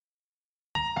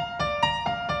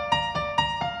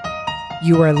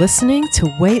You are listening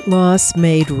to Weight Loss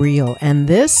Made Real, and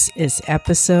this is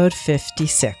episode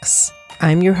 56.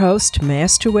 I'm your host,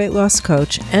 Master Weight Loss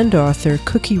Coach and author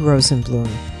Cookie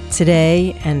Rosenblum.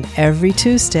 Today and every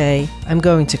Tuesday, I'm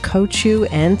going to coach you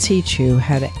and teach you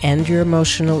how to end your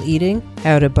emotional eating,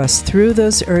 how to bust through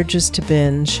those urges to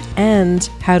binge, and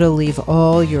how to leave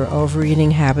all your overeating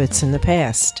habits in the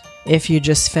past. If you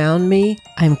just found me,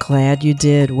 I'm glad you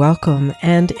did. Welcome.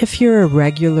 And if you're a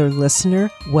regular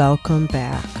listener, welcome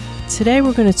back. Today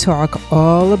we're going to talk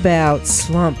all about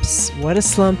slumps, what a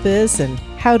slump is, and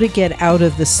how to get out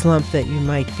of the slump that you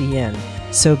might be in.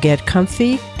 So get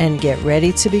comfy and get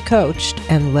ready to be coached,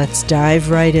 and let's dive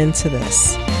right into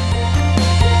this.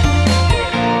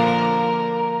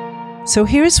 So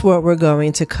here's what we're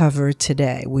going to cover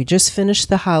today. We just finished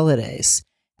the holidays.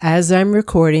 As I'm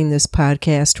recording this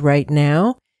podcast right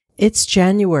now, it's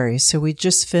January, so we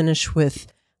just finished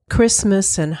with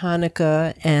Christmas and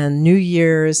Hanukkah and New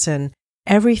Year's and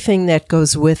everything that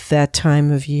goes with that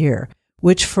time of year,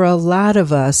 which for a lot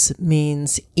of us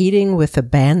means eating with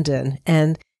abandon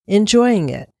and enjoying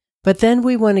it. But then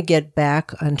we want to get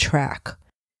back on track.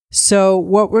 So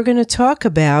what we're going to talk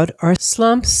about are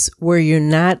slumps where you're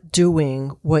not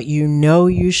doing what you know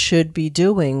you should be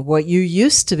doing, what you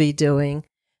used to be doing,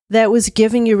 that was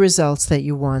giving you results that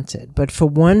you wanted. But for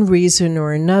one reason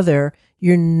or another,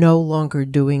 you're no longer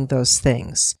doing those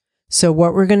things. So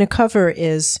what we're going to cover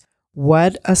is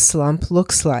what a slump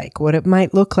looks like, what it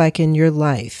might look like in your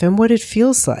life, and what it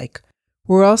feels like.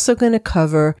 We're also going to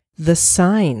cover the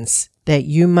signs that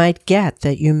you might get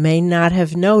that you may not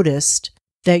have noticed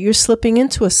that you're slipping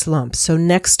into a slump, so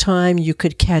next time you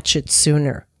could catch it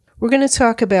sooner. We're going to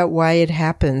talk about why it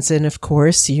happens, and of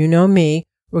course, you know me,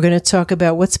 we're going to talk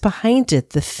about what's behind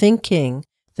it, the thinking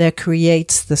that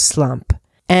creates the slump.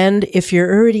 And if you're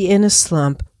already in a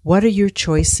slump, what are your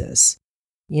choices?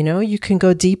 You know, you can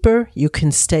go deeper, you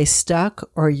can stay stuck,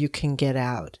 or you can get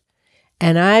out.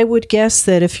 And I would guess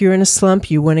that if you're in a slump,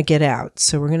 you want to get out.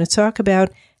 So we're going to talk about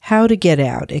how to get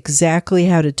out, exactly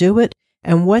how to do it,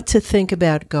 and what to think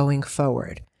about going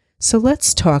forward. So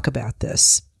let's talk about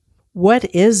this.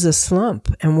 What is a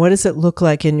slump, and what does it look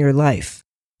like in your life?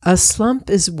 A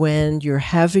slump is when you're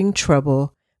having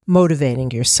trouble motivating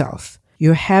yourself.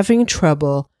 You're having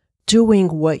trouble doing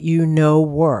what you know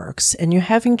works, and you're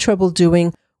having trouble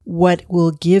doing what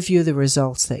will give you the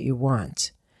results that you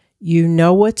want. You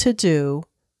know what to do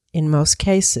in most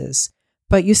cases,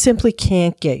 but you simply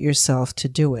can't get yourself to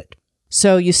do it.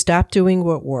 So you stop doing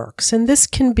what works, and this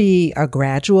can be a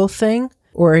gradual thing,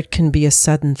 or it can be a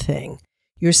sudden thing.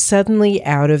 You're suddenly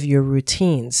out of your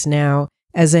routines. Now,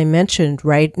 as I mentioned,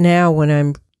 right now when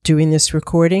I'm doing this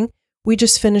recording, we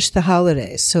just finished the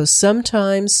holidays. So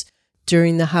sometimes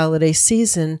during the holiday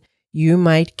season, you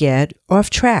might get off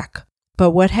track.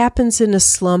 But what happens in a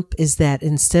slump is that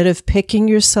instead of picking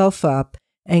yourself up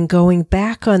and going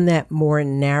back on that more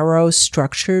narrow,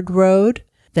 structured road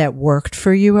that worked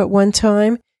for you at one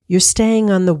time, you're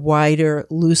staying on the wider,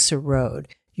 looser road.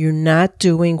 You're not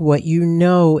doing what you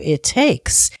know it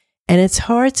takes. And it's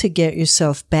hard to get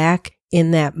yourself back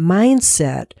in that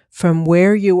mindset from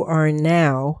where you are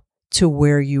now to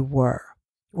where you were.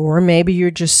 Or maybe you're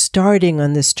just starting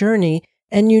on this journey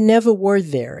and you never were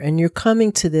there, and you're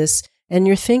coming to this and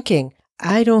you're thinking,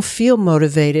 I don't feel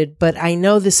motivated, but I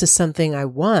know this is something I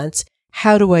want.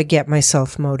 How do I get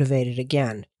myself motivated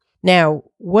again? Now,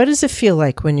 what does it feel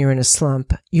like when you're in a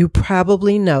slump? You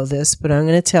probably know this, but I'm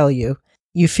going to tell you,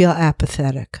 you feel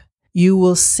apathetic. You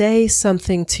will say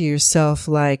something to yourself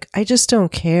like, I just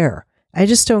don't care. I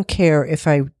just don't care if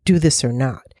I do this or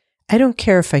not. I don't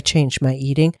care if I change my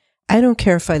eating. I don't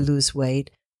care if I lose weight.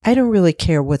 I don't really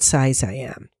care what size I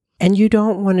am. And you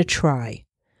don't want to try.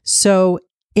 So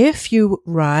if you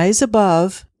rise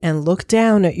above and look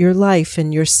down at your life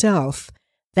and yourself,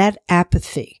 that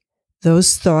apathy,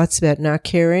 those thoughts about not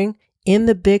caring, in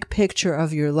the big picture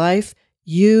of your life,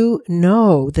 you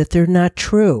know that they're not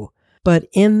true. But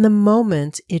in the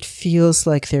moment, it feels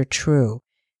like they're true.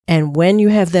 And when you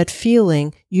have that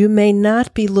feeling, you may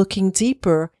not be looking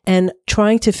deeper and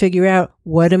trying to figure out,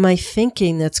 what am I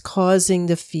thinking that's causing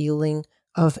the feeling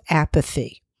of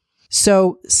apathy?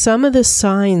 So some of the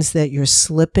signs that you're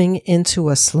slipping into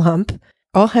a slump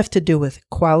all have to do with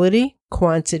quality,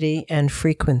 quantity, and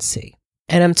frequency.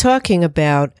 And I'm talking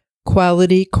about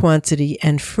quality, quantity,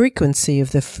 and frequency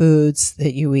of the foods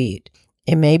that you eat.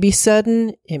 It may be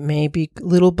sudden, it may be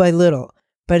little by little.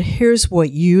 But here's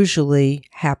what usually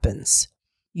happens.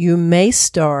 You may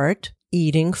start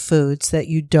eating foods that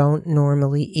you don't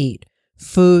normally eat,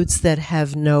 foods that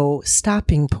have no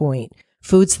stopping point,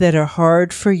 foods that are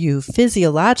hard for you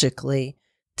physiologically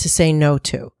to say no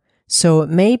to. So it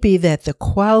may be that the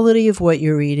quality of what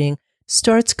you're eating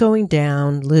starts going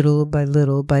down little by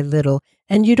little by little,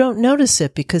 and you don't notice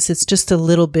it because it's just a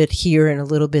little bit here and a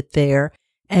little bit there.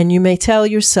 And you may tell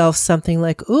yourself something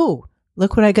like, ooh,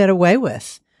 look what I got away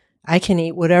with. I can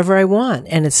eat whatever I want,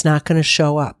 and it's not going to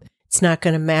show up. It's not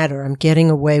going to matter. I'm getting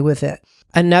away with it.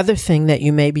 Another thing that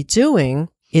you may be doing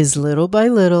is little by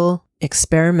little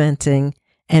experimenting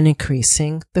and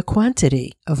increasing the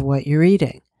quantity of what you're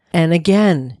eating. And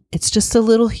again, it's just a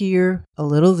little here, a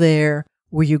little there,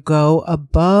 where you go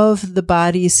above the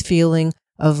body's feeling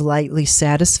of lightly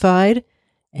satisfied,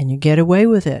 and you get away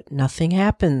with it. Nothing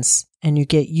happens, and you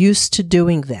get used to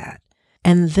doing that.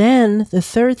 And then the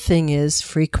third thing is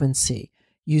frequency.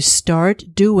 You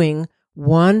start doing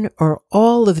one or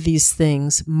all of these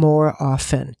things more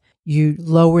often. You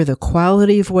lower the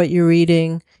quality of what you're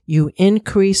eating, you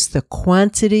increase the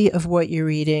quantity of what you're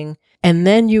eating, and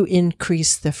then you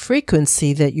increase the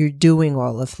frequency that you're doing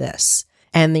all of this.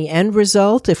 And the end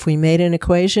result, if we made an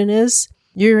equation, is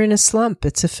you're in a slump.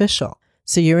 It's official.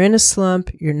 So you're in a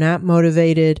slump, you're not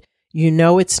motivated, you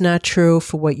know it's not true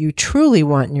for what you truly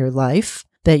want in your life,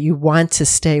 that you want to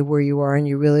stay where you are and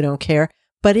you really don't care.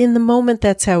 But in the moment,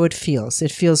 that's how it feels.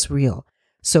 It feels real.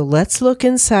 So let's look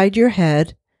inside your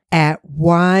head at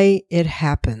why it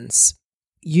happens.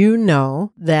 You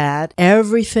know that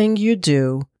everything you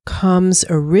do comes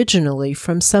originally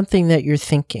from something that you're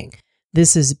thinking.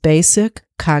 This is basic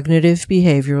cognitive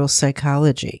behavioral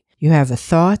psychology. You have a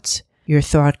thought, your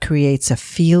thought creates a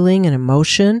feeling, an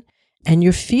emotion, and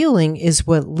your feeling is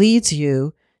what leads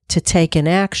you to take an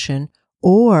action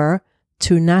or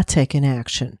to not take an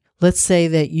action. Let's say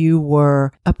that you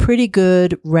were a pretty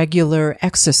good regular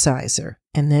exerciser,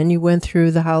 and then you went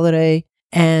through the holiday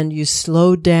and you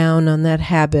slowed down on that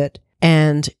habit,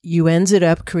 and you ended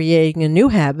up creating a new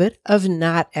habit of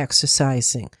not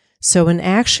exercising. So an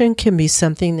action can be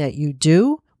something that you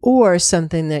do or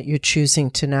something that you're choosing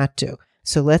to not do.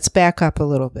 So let's back up a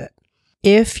little bit.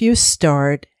 If you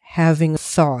start having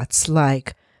thoughts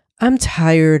like, I'm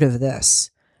tired of this.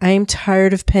 I am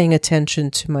tired of paying attention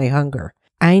to my hunger.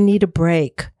 I need a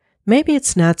break. Maybe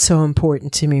it's not so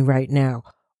important to me right now.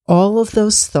 All of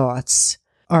those thoughts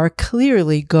are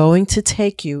clearly going to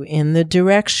take you in the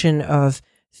direction of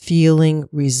feeling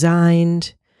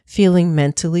resigned, feeling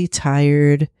mentally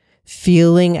tired,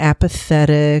 feeling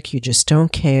apathetic, you just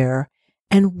don't care.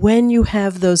 And when you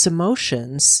have those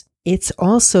emotions, it's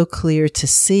also clear to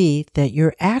see that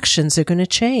your actions are going to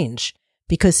change.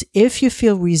 Because if you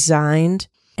feel resigned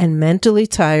and mentally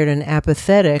tired and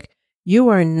apathetic, you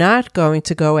are not going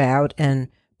to go out and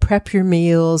prep your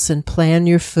meals and plan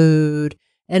your food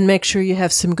and make sure you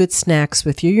have some good snacks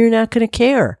with you. You're not going to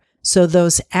care. So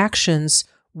those actions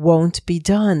won't be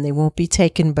done. They won't be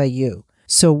taken by you.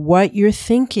 So what you're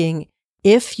thinking,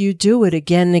 if you do it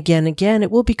again and again and again,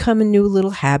 it will become a new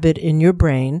little habit in your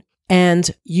brain,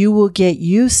 and you will get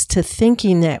used to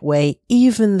thinking that way,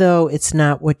 even though it's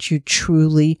not what you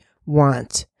truly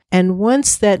want. And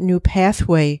once that new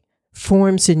pathway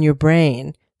forms in your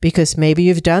brain, because maybe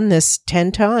you've done this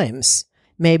 10 times,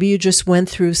 maybe you just went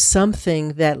through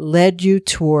something that led you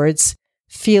towards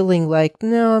feeling like,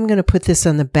 no, I'm going to put this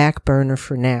on the back burner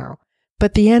for now.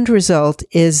 But the end result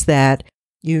is that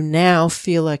you now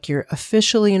feel like you're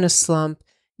officially in a slump,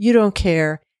 you don't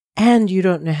care, and you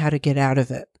don't know how to get out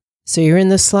of it. So you're in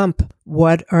the slump.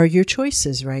 What are your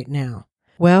choices right now?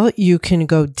 Well, you can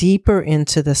go deeper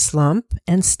into the slump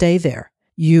and stay there.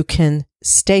 You can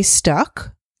stay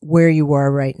stuck where you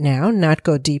are right now, not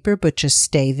go deeper, but just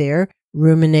stay there,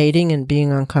 ruminating and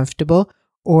being uncomfortable,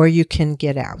 or you can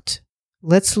get out.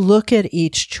 Let's look at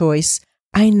each choice.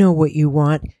 I know what you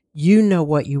want. You know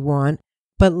what you want.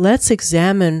 But let's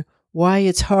examine why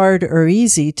it's hard or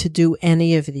easy to do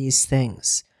any of these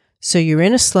things. So you're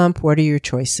in a slump. What are your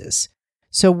choices?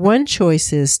 So one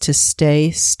choice is to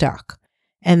stay stuck.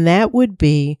 And that would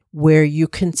be where you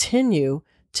continue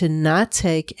to not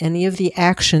take any of the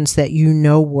actions that you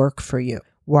know work for you.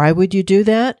 Why would you do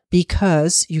that?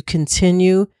 Because you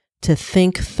continue to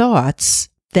think thoughts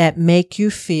that make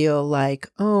you feel like,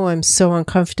 oh, I'm so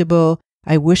uncomfortable.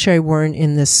 I wish I weren't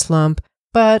in this slump,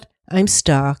 but I'm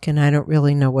stuck and I don't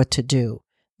really know what to do.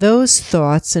 Those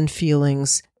thoughts and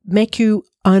feelings make you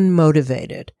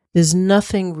unmotivated. There's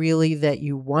nothing really that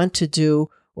you want to do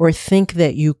or think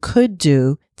that you could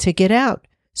do to get out.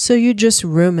 So you just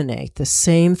ruminate. The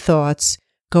same thoughts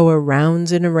go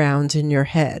around and around in your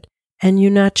head, and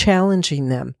you're not challenging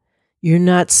them. You're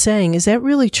not saying, is that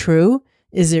really true?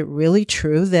 Is it really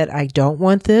true that I don't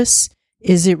want this?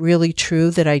 Is it really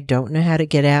true that I don't know how to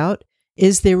get out?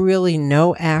 Is there really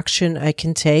no action I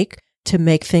can take to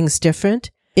make things different?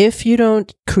 If you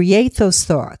don't create those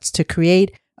thoughts to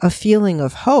create a feeling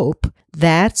of hope,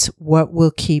 that's what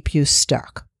will keep you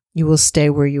stuck. You will stay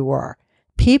where you are.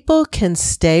 People can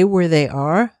stay where they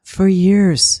are for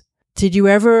years. Did you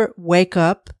ever wake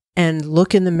up and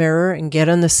look in the mirror and get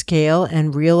on the scale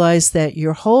and realize that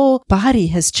your whole body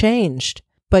has changed,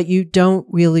 but you don't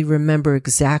really remember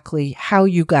exactly how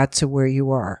you got to where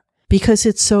you are? Because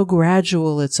it's so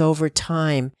gradual, it's over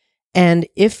time. And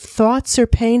if thoughts are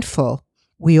painful,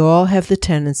 we all have the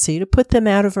tendency to put them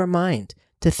out of our mind,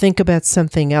 to think about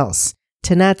something else,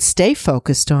 to not stay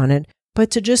focused on it, but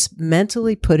to just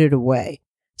mentally put it away.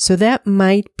 So that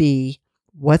might be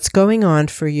what's going on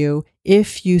for you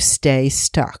if you stay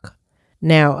stuck.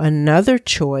 Now, another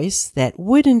choice that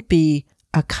wouldn't be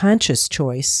a conscious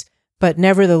choice, but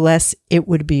nevertheless it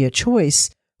would be a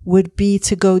choice, would be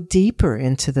to go deeper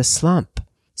into the slump.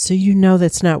 So you know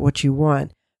that's not what you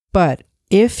want. But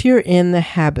if you're in the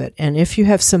habit and if you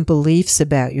have some beliefs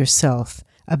about yourself,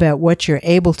 about what you're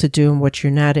able to do and what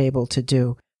you're not able to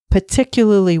do,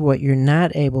 particularly what you're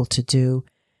not able to do,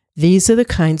 these are the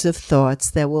kinds of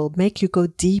thoughts that will make you go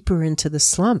deeper into the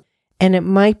slump. And it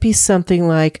might be something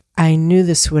like, I knew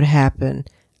this would happen.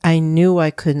 I knew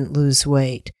I couldn't lose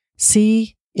weight.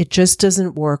 See, it just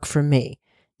doesn't work for me.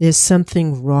 There's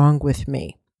something wrong with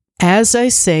me. As I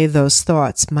say those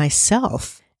thoughts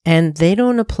myself, and they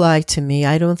don't apply to me,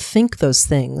 I don't think those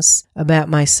things about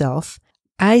myself,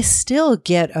 I still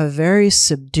get a very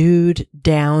subdued,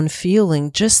 down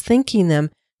feeling just thinking them,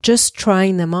 just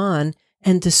trying them on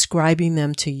and describing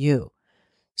them to you.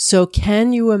 So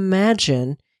can you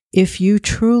imagine if you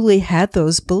truly had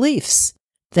those beliefs,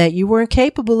 that you weren't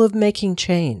capable of making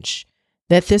change,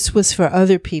 that this was for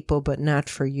other people but not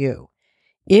for you?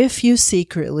 If you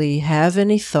secretly have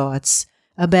any thoughts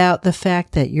about the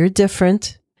fact that you're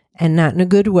different, and not in a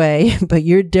good way, but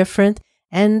you're different,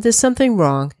 and there's something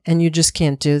wrong, and you just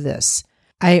can't do this,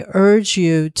 I urge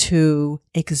you to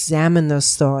examine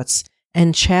those thoughts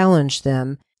and challenge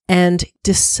them and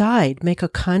decide, make a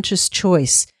conscious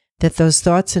choice that those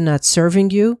thoughts are not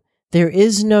serving you. There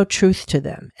is no truth to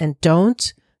them, and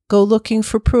don't go looking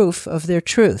for proof of their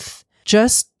truth.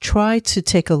 Just try to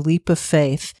take a leap of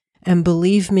faith and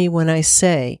believe me when I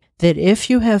say that if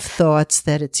you have thoughts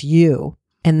that it's you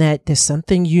and that there's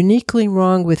something uniquely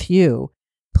wrong with you,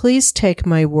 please take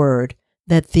my word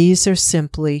that these are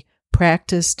simply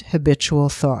practiced habitual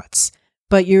thoughts.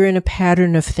 But you're in a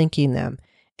pattern of thinking them,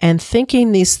 and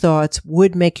thinking these thoughts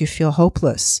would make you feel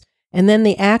hopeless. And then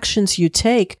the actions you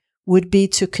take would be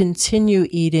to continue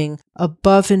eating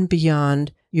above and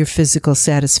beyond your physical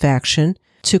satisfaction,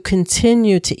 to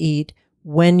continue to eat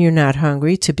when you're not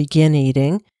hungry, to begin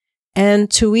eating,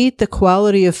 and to eat the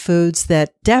quality of foods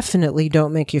that definitely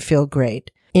don't make you feel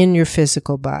great in your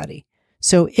physical body.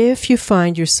 So if you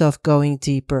find yourself going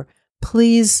deeper,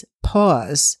 please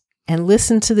pause and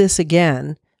listen to this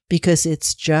again, because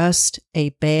it's just a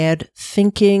bad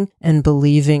thinking and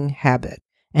believing habit.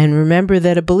 And remember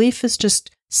that a belief is just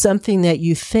something that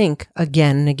you think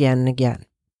again and again and again.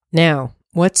 Now,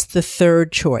 what's the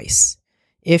third choice?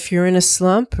 If you're in a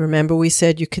slump, remember we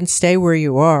said you can stay where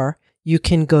you are, you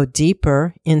can go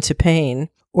deeper into pain,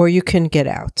 or you can get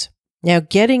out. Now,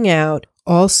 getting out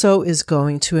also is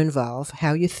going to involve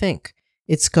how you think.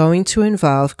 It's going to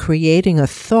involve creating a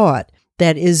thought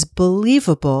that is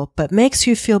believable, but makes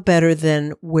you feel better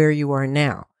than where you are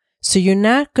now. So you're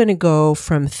not going to go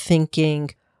from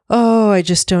thinking, oh, I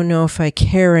just don't know if I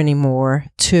care anymore,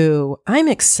 to I'm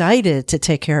excited to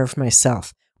take care of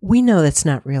myself. We know that's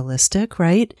not realistic,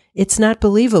 right? It's not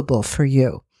believable for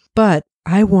you. But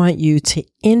I want you to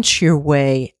inch your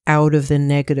way out of the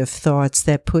negative thoughts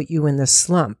that put you in the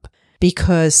slump,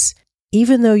 because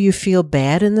even though you feel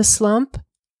bad in the slump,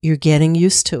 you're getting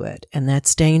used to it, and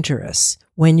that's dangerous.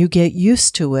 When you get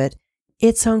used to it,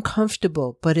 it's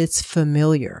uncomfortable, but it's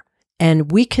familiar.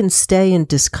 And we can stay in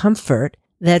discomfort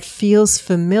that feels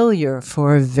familiar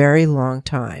for a very long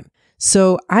time.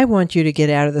 So I want you to get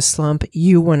out of the slump.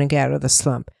 You want to get out of the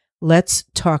slump. Let's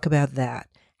talk about that.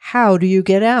 How do you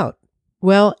get out?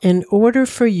 Well, in order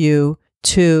for you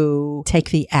to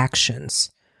take the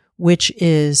actions, which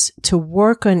is to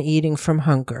work on eating from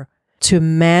hunger, to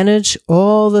manage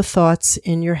all the thoughts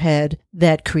in your head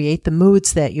that create the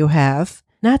moods that you have,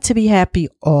 not to be happy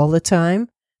all the time,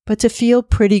 but to feel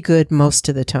pretty good most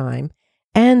of the time,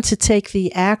 and to take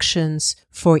the actions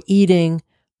for eating,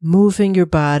 moving your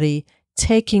body,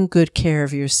 taking good care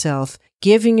of yourself,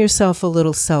 giving yourself a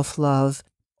little self-love,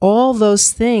 all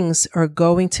those things are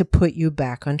going to put you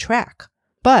back on track.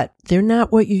 But they're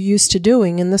not what you're used to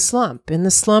doing in the slump. In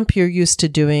the slump, you're used to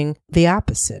doing the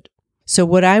opposite. So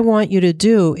what I want you to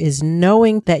do is,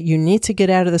 knowing that you need to get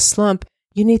out of the slump,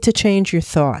 you need to change your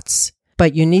thoughts.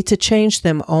 But you need to change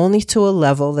them only to a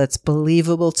level that's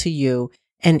believable to you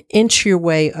and inch your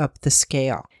way up the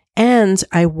scale. And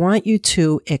I want you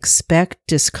to expect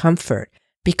discomfort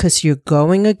because you're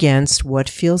going against what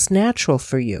feels natural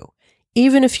for you.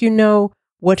 Even if you know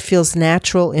what feels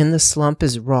natural in the slump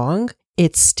is wrong,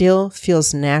 it still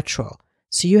feels natural.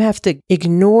 So you have to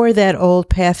ignore that old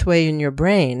pathway in your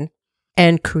brain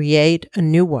and create a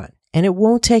new one. And it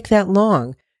won't take that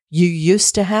long. You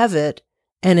used to have it,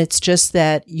 and it's just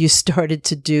that you started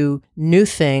to do new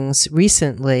things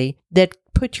recently that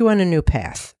put you on a new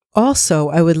path. Also,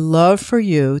 I would love for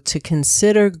you to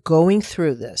consider going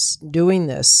through this, doing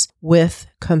this with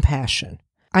compassion.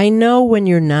 I know when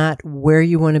you're not where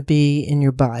you want to be in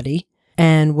your body,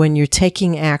 and when you're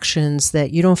taking actions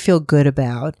that you don't feel good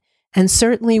about, and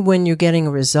certainly when you're getting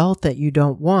a result that you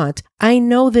don't want, I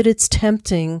know that it's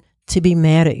tempting to be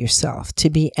mad at yourself, to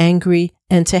be angry,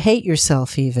 and to hate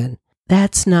yourself even.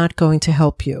 That's not going to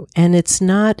help you, and it's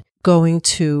not going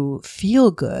to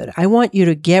feel good. I want you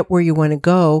to get where you want to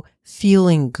go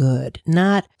feeling good,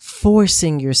 not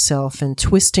forcing yourself and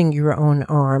twisting your own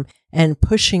arm and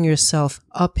pushing yourself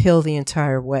uphill the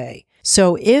entire way.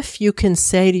 So if you can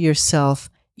say to yourself,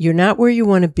 you're not where you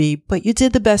want to be, but you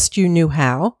did the best you knew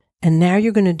how, and now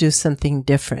you're going to do something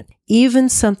different. Even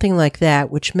something like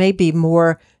that, which may be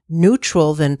more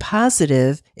neutral than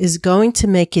positive, is going to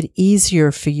make it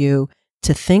easier for you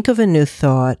to think of a new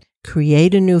thought,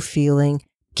 create a new feeling,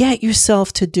 get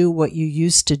yourself to do what you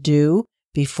used to do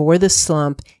before the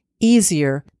slump,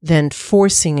 easier than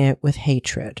forcing it with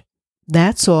hatred.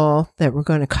 That's all that we're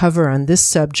going to cover on this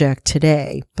subject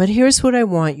today. But here's what I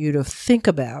want you to think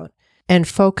about and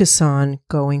focus on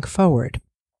going forward.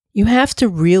 You have to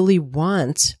really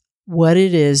want what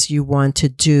it is you want to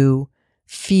do,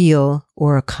 feel,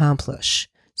 or accomplish.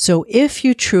 So if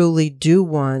you truly do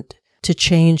want to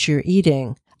change your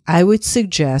eating, I would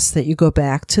suggest that you go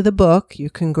back to the book. You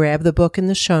can grab the book in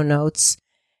the show notes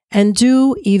and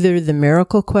do either the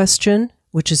miracle question,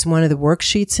 which is one of the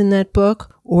worksheets in that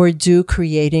book, or do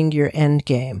creating your end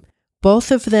game.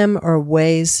 Both of them are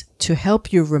ways to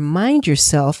help you remind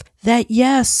yourself that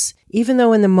yes, even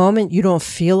though in the moment you don't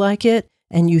feel like it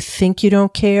and you think you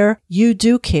don't care, you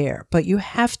do care, but you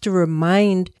have to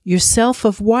remind yourself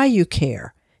of why you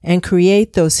care and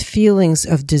create those feelings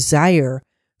of desire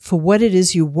for what it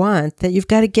is you want, that you've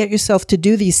got to get yourself to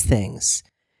do these things.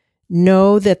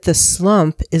 Know that the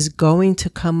slump is going to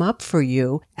come up for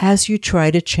you as you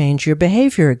try to change your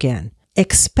behavior again.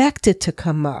 Expect it to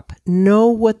come up. Know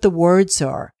what the words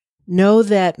are. Know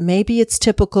that maybe it's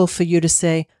typical for you to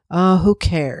say, oh, who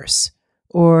cares?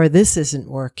 Or this isn't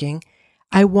working.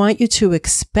 I want you to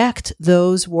expect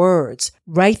those words.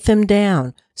 Write them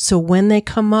down. So when they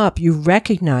come up, you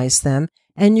recognize them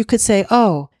and you could say,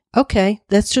 oh, okay,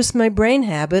 that's just my brain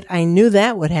habit. I knew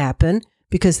that would happen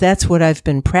because that's what I've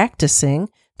been practicing.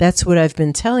 That's what I've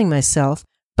been telling myself,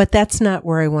 but that's not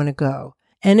where I want to go.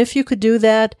 And if you could do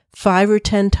that 5 or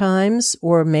 10 times,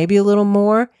 or maybe a little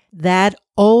more, that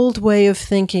old way of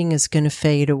thinking is going to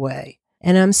fade away.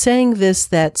 And I'm saying this,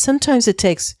 that sometimes it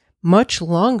takes much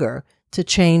longer to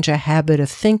change a habit of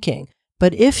thinking.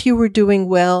 But if you were doing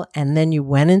well and then you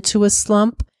went into a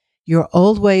slump, your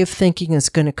old way of thinking is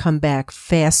going to come back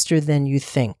faster than you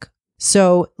think.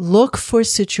 So look for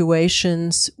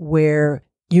situations where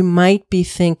you might be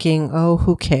thinking, oh,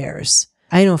 who cares?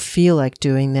 I don't feel like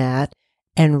doing that.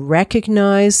 And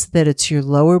recognize that it's your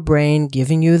lower brain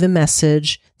giving you the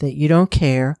message that you don't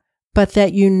care, but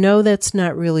that you know that's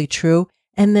not really true,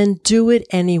 and then do it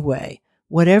anyway.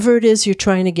 Whatever it is you're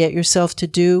trying to get yourself to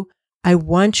do, I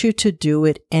want you to do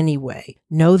it anyway.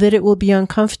 Know that it will be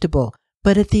uncomfortable,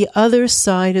 but at the other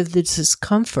side of the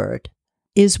discomfort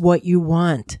is what you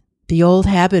want. The old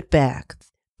habit back,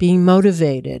 being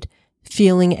motivated,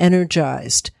 feeling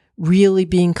energized, really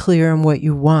being clear on what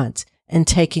you want, and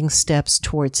taking steps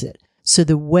towards it. So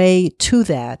the way to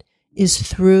that is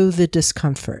through the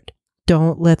discomfort.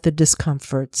 Don't let the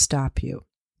discomfort stop you.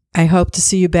 I hope to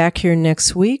see you back here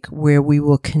next week, where we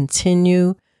will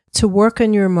continue to work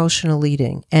on your emotional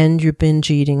eating and your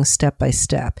binge eating step by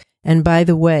step. And by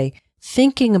the way,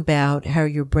 thinking about how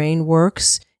your brain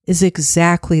works is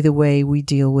exactly the way we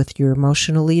deal with your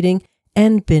emotional eating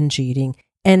and binge eating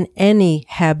and any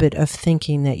habit of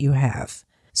thinking that you have.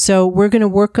 So we're going to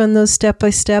work on those step by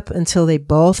step until they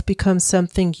both become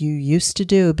something you used to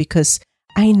do, because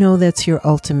I know that's your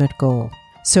ultimate goal.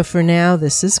 So for now,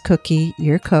 this is Cookie,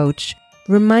 your coach,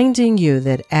 reminding you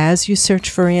that as you search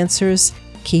for answers,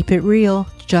 keep it real,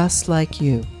 just like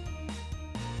you.